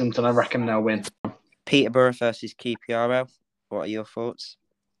complacent, and I reckon they'll win. Peterborough versus QPR. What are your thoughts?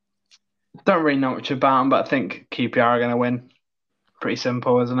 Don't really know much about them, but I think QPR are going to win. Pretty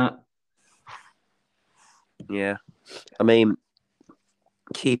simple, isn't it? Yeah. I mean,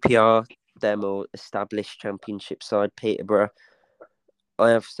 QPR, they're more established Championship side. Peterborough, I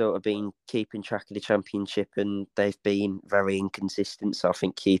have sort of been keeping track of the Championship and they've been very inconsistent. So I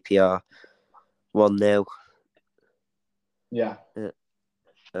think QPR 1-0. Yeah.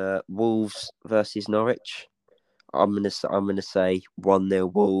 Wolves versus Norwich. I'm gonna say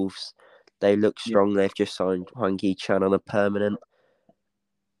 1-0 Wolves. They look strong. They've just signed Hwang Hee-chan on a permanent.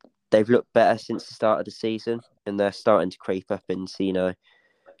 They've looked better since the start of the season, and they're starting to creep up into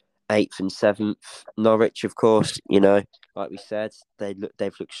 8th and 7th. Norwich, of course, like we said, they've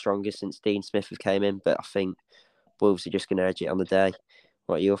looked stronger since Dean Smith have came in. But I think Wolves are just going to edge it on the day.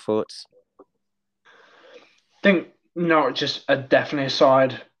 What are your thoughts? I think Norwich is definitely a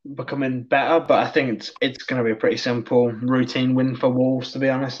side becoming better, but I think it's going to be a pretty simple routine win for Wolves. To be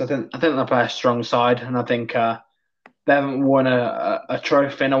honest, I think they'll play a strong side, and I think they haven't won a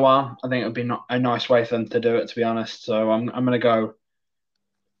trophy in a while. I think it would be a nice way for them to do it. To be honest, so I'm going to go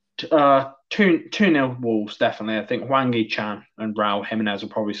 2-0 Wolves definitely. I think Hwang Hee-chan and Raul Jimenez will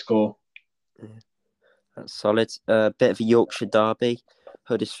probably score. Yeah, that's solid. Bit of a Yorkshire derby.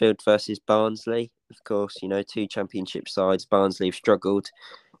 Huddersfield versus Barnsley. Of course, two Championship sides. Barnsley have struggled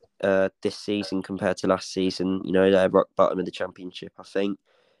this season compared to last season. They're rock bottom of the Championship, I think.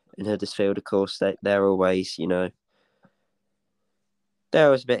 And Huddersfield, of course, they're always, they're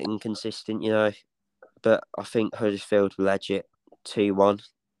always a bit inconsistent, But I think Huddersfield will edge it 2-1.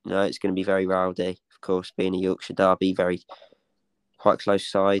 It's going to be very rowdy. Of course, being a Yorkshire derby, quite close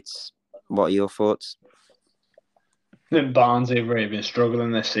sides. What are your thoughts? I think Barnsley have really been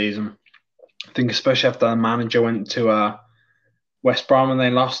struggling this season. I think especially after the manager went to West Brom and they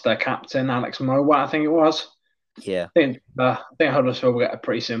lost their captain, Alex Mowat, I think it was. Yeah. I think Huddersfield will get a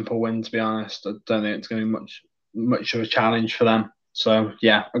pretty simple win, to be honest. I don't think it's going to be much of a challenge for them. So,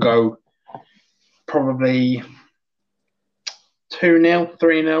 yeah, I'll go probably 2-0,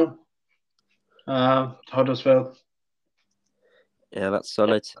 3-0 to Huddersfield. Yeah, that's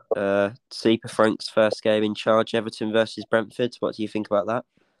solid. Super Frank's first game in charge, Everton versus Brentford. What do you think about that?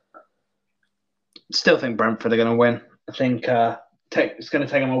 Still think Brentford are going to win. I think it's going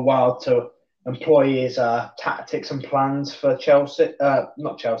to take him a while to employ his tactics and plans for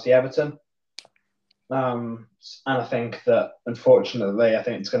Everton. And I think that, unfortunately,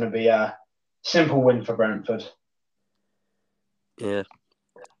 it's going to be a simple win for Brentford. Yeah.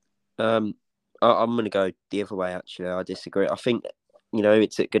 I'm going to go the other way, actually. I disagree. I think,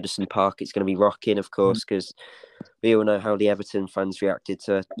 it's at Goodison Park. It's going to be rocking, of course, because we all know how the Everton fans reacted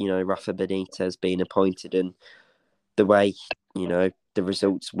to, Rafa Benitez being appointed and the way, the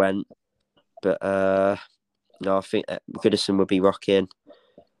results went. But, I think Goodison will be rocking.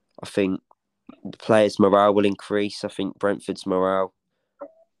 I think the players' morale will increase. I think Brentford's morale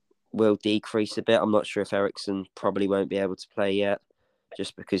will decrease a bit. I'm not sure if Eriksen probably won't be able to play yet,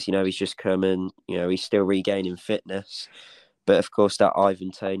 just because, he's just come and, he's still regaining fitness. But, of course, that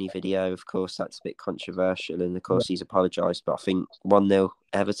Ivan Toney video, of course, that's a bit controversial. And, of course, he's apologised. But I think 1-0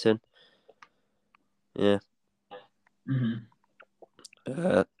 Everton. Yeah.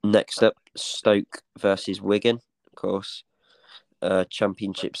 Mm-hmm. Next up, Stoke versus Wigan, of course.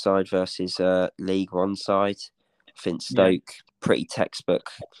 Championship side versus League One side. I think Stoke, pretty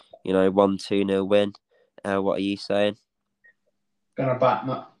textbook, 1-2-0 win. What are you saying? Gonna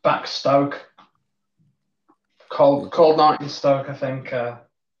back Stoke. Cold night in Stoke, I think.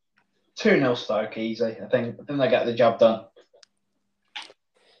 2-0 Stoke, easy. I think they get the job done.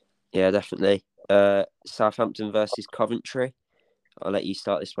 Yeah, definitely. Southampton versus Coventry. I'll let you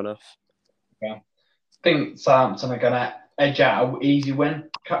start this one off. Yeah. I think Southampton are going to edge out an easy win.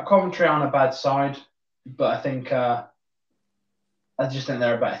 Coventry on a bad side, but I think I just think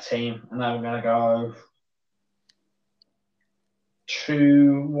they're a better team, and I'm going to go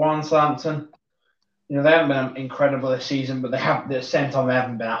 2-1 Southampton. You know, they haven't been incredible this season, but at the same time they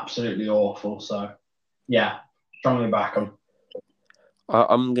haven't been absolutely awful. So, yeah, strongly back them.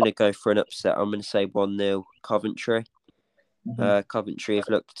 I'm going to go for an upset. I'm going to say 1-0 Coventry. Mm-hmm. Coventry have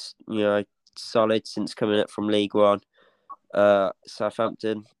looked, solid since coming up from League One.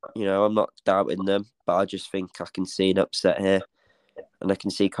 Southampton, I'm not doubting them, but I just think I can see an upset here, and I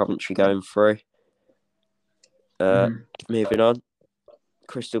can see Coventry going through. Moving on,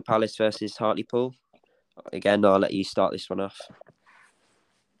 Crystal Palace versus Hartlepool. Again, I'll let you start this one off.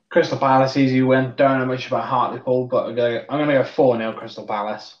 Crystal Palace, easy win. Don't know much about Hartlepool, but I'm going to go 4-0 Crystal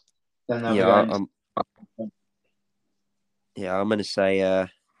Palace. Then they'll be going. I'm going to say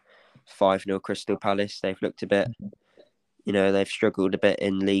 5-0 Crystal Palace. They've looked a bit, they've struggled a bit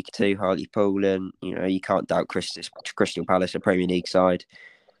in League Two, Hartlepool, and you can't doubt Crystal Palace, a Premier League side.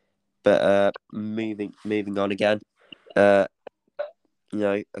 But moving on again, a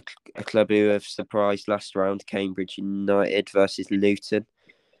club who have surprised last round, Cambridge United versus Luton.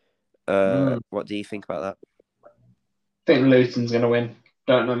 What do you think about that? I think Luton's going to win.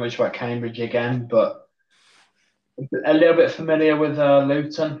 Don't know much about Cambridge again, but a little bit familiar with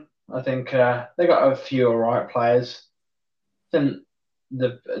Luton. I think they got a few alright players. I think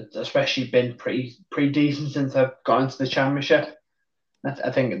they've especially been pretty decent since they've got into the Championship.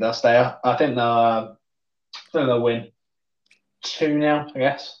 I think they'll stay up. I think they'll win 2-0, I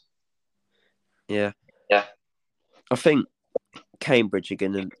guess. Yeah. I think Cambridge are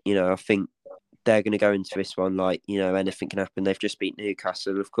going to, I think they're going to go into this one like, anything can happen. They've just beat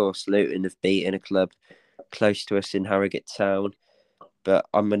Newcastle. Of course, Luton have beaten a club close to us in Harrogate Town. But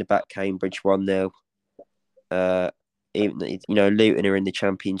I'm going to back Cambridge 1-0. Even Luton are in the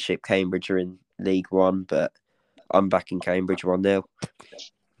Championship, Cambridge are in League One, but I'm backing Cambridge 1-0.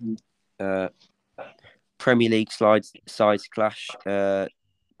 Premier League sides clash.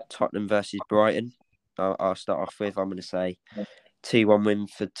 Tottenham versus Brighton. I'll start off with. I'm going to say 2-1 win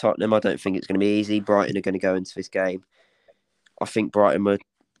for Tottenham. I don't think it's going to be easy. Brighton are going to go into this game. I think Brighton would,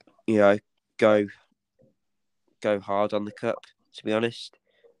 go hard on the cup, to be honest,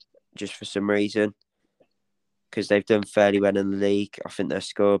 just for some reason, because they've done fairly well in the league. I think they'll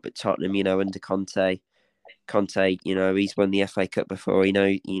score, but Tottenham, under Conte, he's won the FA Cup before. He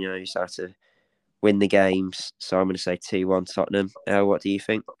knows how to win the games. So I'm going to say 2-1 Tottenham. What do you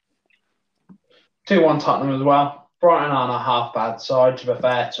think? 2-1 Tottenham as well. Brighton aren't a half bad side, to be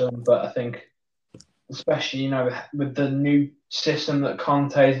fair to them, but I think, especially with the new system that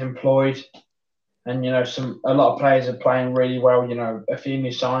Conte's employed, and a lot of players are playing really well. A few new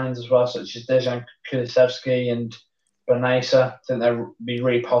signings as well, such as Dejan Kulusevski and Benesa. I think they'll be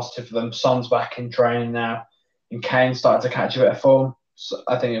really positive for them. Son's back in training now, and Kane's starting to catch a bit of form. So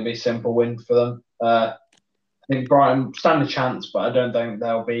I think it'll be a simple win for them. I think Brighton stand a chance, but I don't think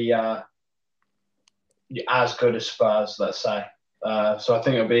they'll be as good as Spurs, let's say. So I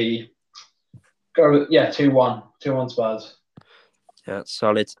think it'll be 2-1 Spurs. Yeah, that's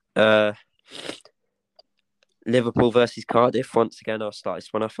solid. Liverpool versus Cardiff. Once again, I'll start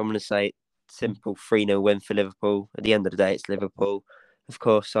this one off. I'm going to say simple 3-0 win for Liverpool. At the end of the day, it's Liverpool. Of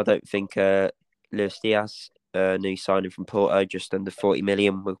course, I don't think Luis Diaz, new signing from Porto, just under 40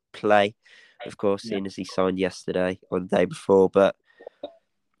 million, will play. Of course, seeing as he signed yesterday or the day before. But,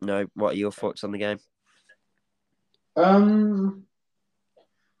 what are your thoughts on the game? I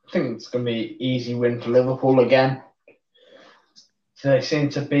think it's going to be an easy win for Liverpool again. They seem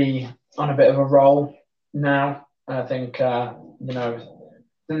to be on a bit of a roll now. I think, then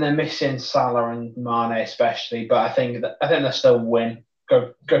they're missing Salah and Mane especially, but I think they'll still win.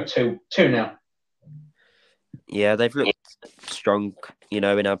 Go 2-0. Yeah, they've looked strong, in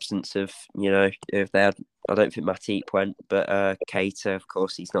absence of, if they had, I don't think Matip went, but Keita, of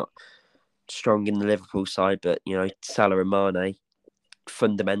course, he's not strong in the Liverpool side, but, Salah and Mane,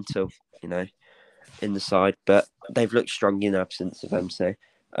 fundamental, in the side, but they've looked strong in absence of them. So,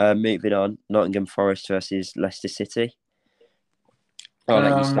 moving on, Nottingham Forest versus Leicester City. I'll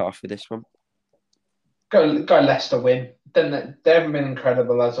let you start off with this one. Go Leicester win. Then they haven't been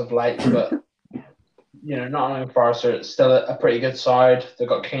incredible as of late, but Nottingham Forest are still a pretty good side. They've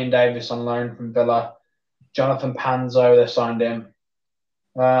got Keane Davis on loan from Villa. Jonathan Panzo, they signed him.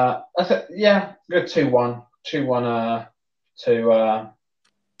 Go 2-1 2-1 to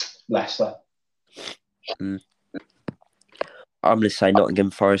Leicester. I'm going to say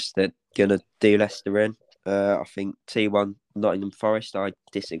Nottingham Forest. They're going to do Leicester in. I think 2-1 Nottingham Forest. I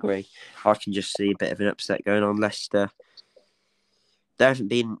disagree. I can just see a bit of an upset going on. Leicester, they haven't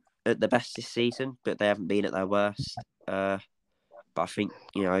been at the best this season, but they haven't been at their worst. But I think,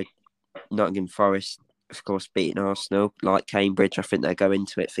 Nottingham Forest, of course, beating Arsenal, like Cambridge, I think they go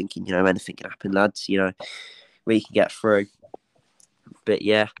into it thinking, anything can happen, lads. We can get through. But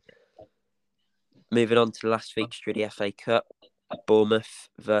yeah, moving on to the last fixture of the FA Cup, Bournemouth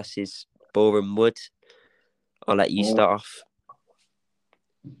versus Boreham Wood. I'll let you start off.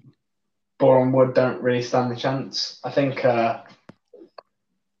 Boreham Wood don't really stand a chance. I think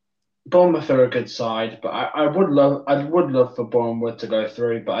Bournemouth are a good side, but I would love for Boreham Wood to go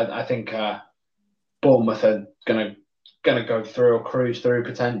through. But I think Bournemouth are gonna go through or cruise through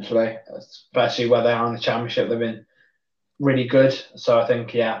potentially, especially where they are in the Championship. They've been really good, so I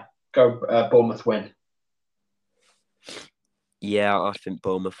think go Bournemouth win. Yeah, I think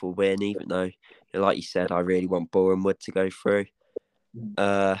Bournemouth will win, even though, like you said, I really want Boreham Wood to go through.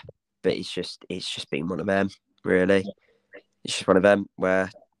 But it's just been one of them, really. It's just one of them where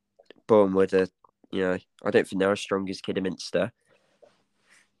Boreham Wood are, I don't think they're as strong as Kidderminster.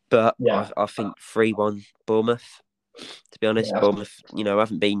 But yeah. I think 3-1 Bournemouth. To be honest, Bournemouth,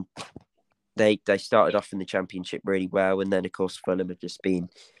 haven't been. They started off in the Championship really well, and then of course Fulham have just been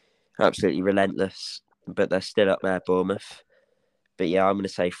absolutely relentless. But they're still up there, Bournemouth. But yeah, I'm going to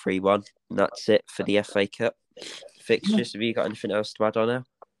say 3-1. And that's it for the FA Cup fixtures. Have you got anything else to add on now?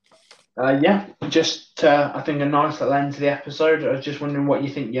 Just I think a nice little end to the episode. I was just wondering what you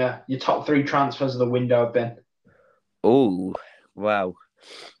think your top 3 transfers of the window have been. Oh, wow.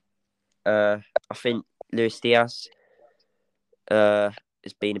 I think Luis Diaz has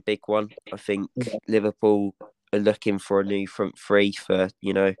been a big one. I think Liverpool are looking for a new front three for,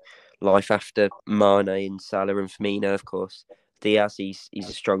 life after Mane and Salah and Firmino, of course. Diaz, he's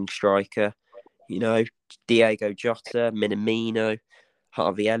a strong striker. Diego Jota, Minamino,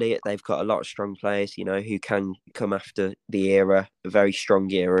 Harvey Elliott, they've got a lot of strong players, who can come after the era, a very strong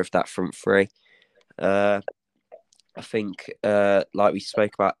era of that front three. I think, like we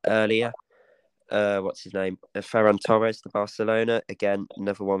spoke about earlier, what's his name? Ferran Torres, the Barcelona. Again,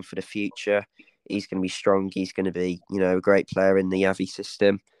 another one for the future. He's going to be strong. He's going to be, a great player in the Xavi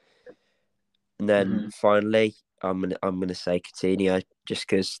system. And then finally, I'm gonna say Coutinho, just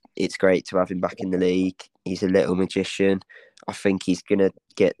because it's great to have him back in the league. He's a little magician. I think he's gonna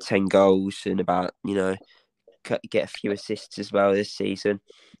get 10 goals and about get a few assists as well this season.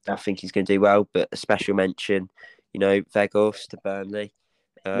 I think he's going to do well. But a special mention, Weghorst to Burnley.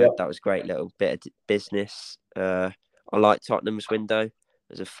 That was a great little bit of business. I like Tottenham's window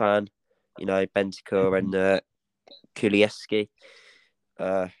as a fan. Bentancur and Kulievski.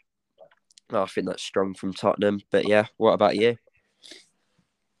 I think that's strong from Tottenham. But yeah, what about you?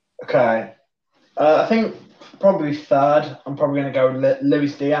 Okay. I think probably third. I'm probably going to go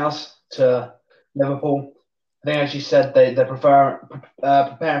Luis Diaz to Liverpool. I think, as you said, they're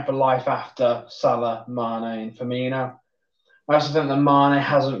preparing for life after Salah, Mane, and Firmino. I also think that Mane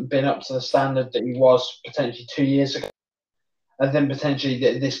hasn't been up to the standard that he was potentially 2 years ago. And then potentially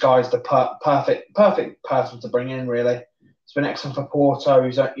this guy's the perfect person to bring in, really. He's been excellent for Porto.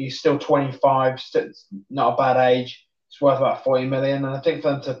 He's still 25, not a bad age. It's worth about 40 million. And I think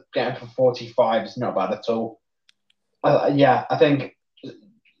for them to get him for 45 is not bad at all. I think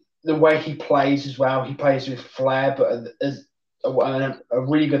the way he plays as well, he plays with flair, but as a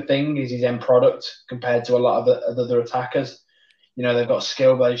really good thing is his end product compared to a lot of the other attackers. They've got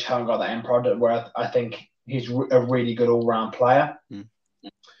skill, but they just haven't got that end product, where I think he's a really good all-round player. I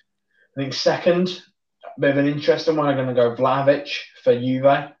think second, a bit of an interesting one, I'm going to go Vlahovic for Juve.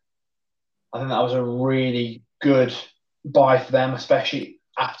 I think that was a really good buy for them, especially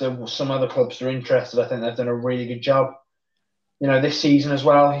after some other clubs are interested. I think they've done a really good job. This season as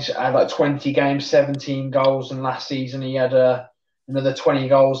well, he's had like 20 games, 17 goals, and last season he had another 20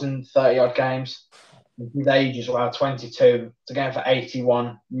 goals in 30-odd games. His age as well, 22, to get him for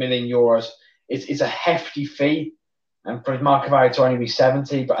 81 million euros. It's a hefty fee, and for Marco Verratti to only be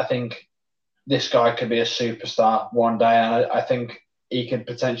 70, but I think this guy could be a superstar one day, and I think he could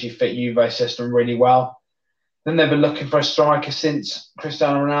potentially fit Juve's system really well. Then they've been looking for a striker since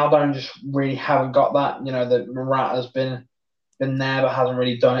Cristiano Ronaldo and just really haven't got that. The Morata's been there but hasn't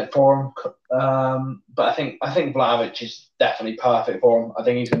really done it for him. But I think Vlahovic is definitely perfect for him. I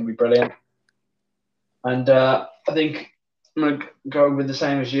think he's going to be brilliant. And I think I'm going to go with the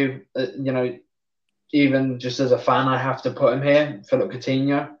same as you. Even just as a fan, I have to put him here, Philippe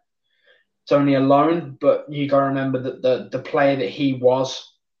Coutinho. it's only a loan, but you got to remember that the player that he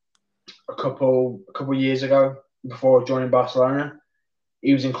was a couple years ago before joining Barcelona,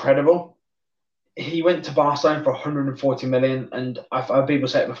 he was incredible. He went to Barcelona for 140 million, and I've heard people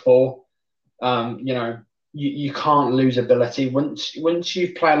say it before. You can't lose ability. Once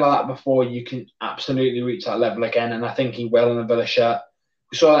you've played like that before, you can absolutely reach that level again, and I think he will in a Villa shirt.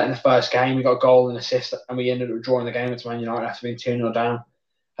 We saw that in the first game. We got a goal and assist, and we ended up drawing the game against Man United after being 2-0 down.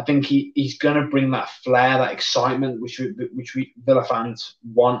 I think he's going to bring that flair, that excitement, which we Villa fans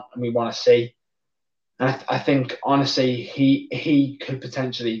want and we want to see. And I think, honestly, he could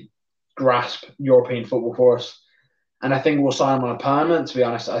potentially grasp European football for us. And I think we'll sign him on a permanent, to be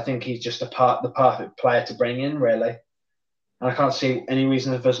honest. I think he's just the perfect player to bring in, really. And I can't see any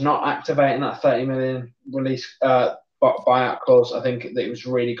reason of us not activating that 30 million release buyout clause. I think that it was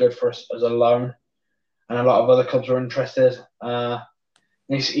really good for us as a loan. And a lot of other clubs are interested.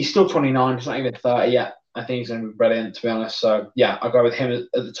 He's still 29. He's not even 30 yet. I think he's going to be brilliant, to be honest. So, yeah, I'll go with him at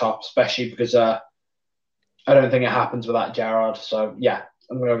the top, especially because I don't think it happens without Gerrard. So, yeah,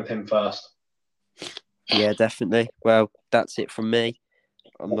 I'm going to go with him first. Yeah, definitely. Well, that's it from me.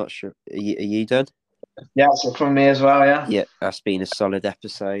 I'm not sure. Are you done? Yeah, so from me as well, yeah. Yeah, that's been a solid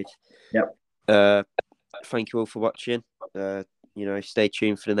episode. Yep. Thank you all for watching. Stay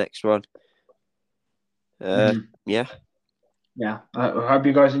tuned for the next one. Yeah. Yeah, I hope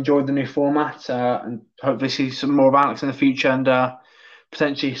you guys enjoyed the new format and hopefully see some more of Alex in the future and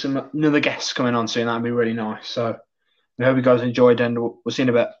potentially some another guests coming on soon. That'd be really nice. So we hope you guys enjoyed and we'll see you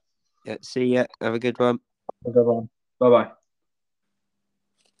in a bit. Yeah, see ya. Have a good one. Have a good one.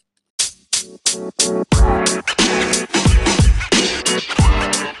 Bye-bye.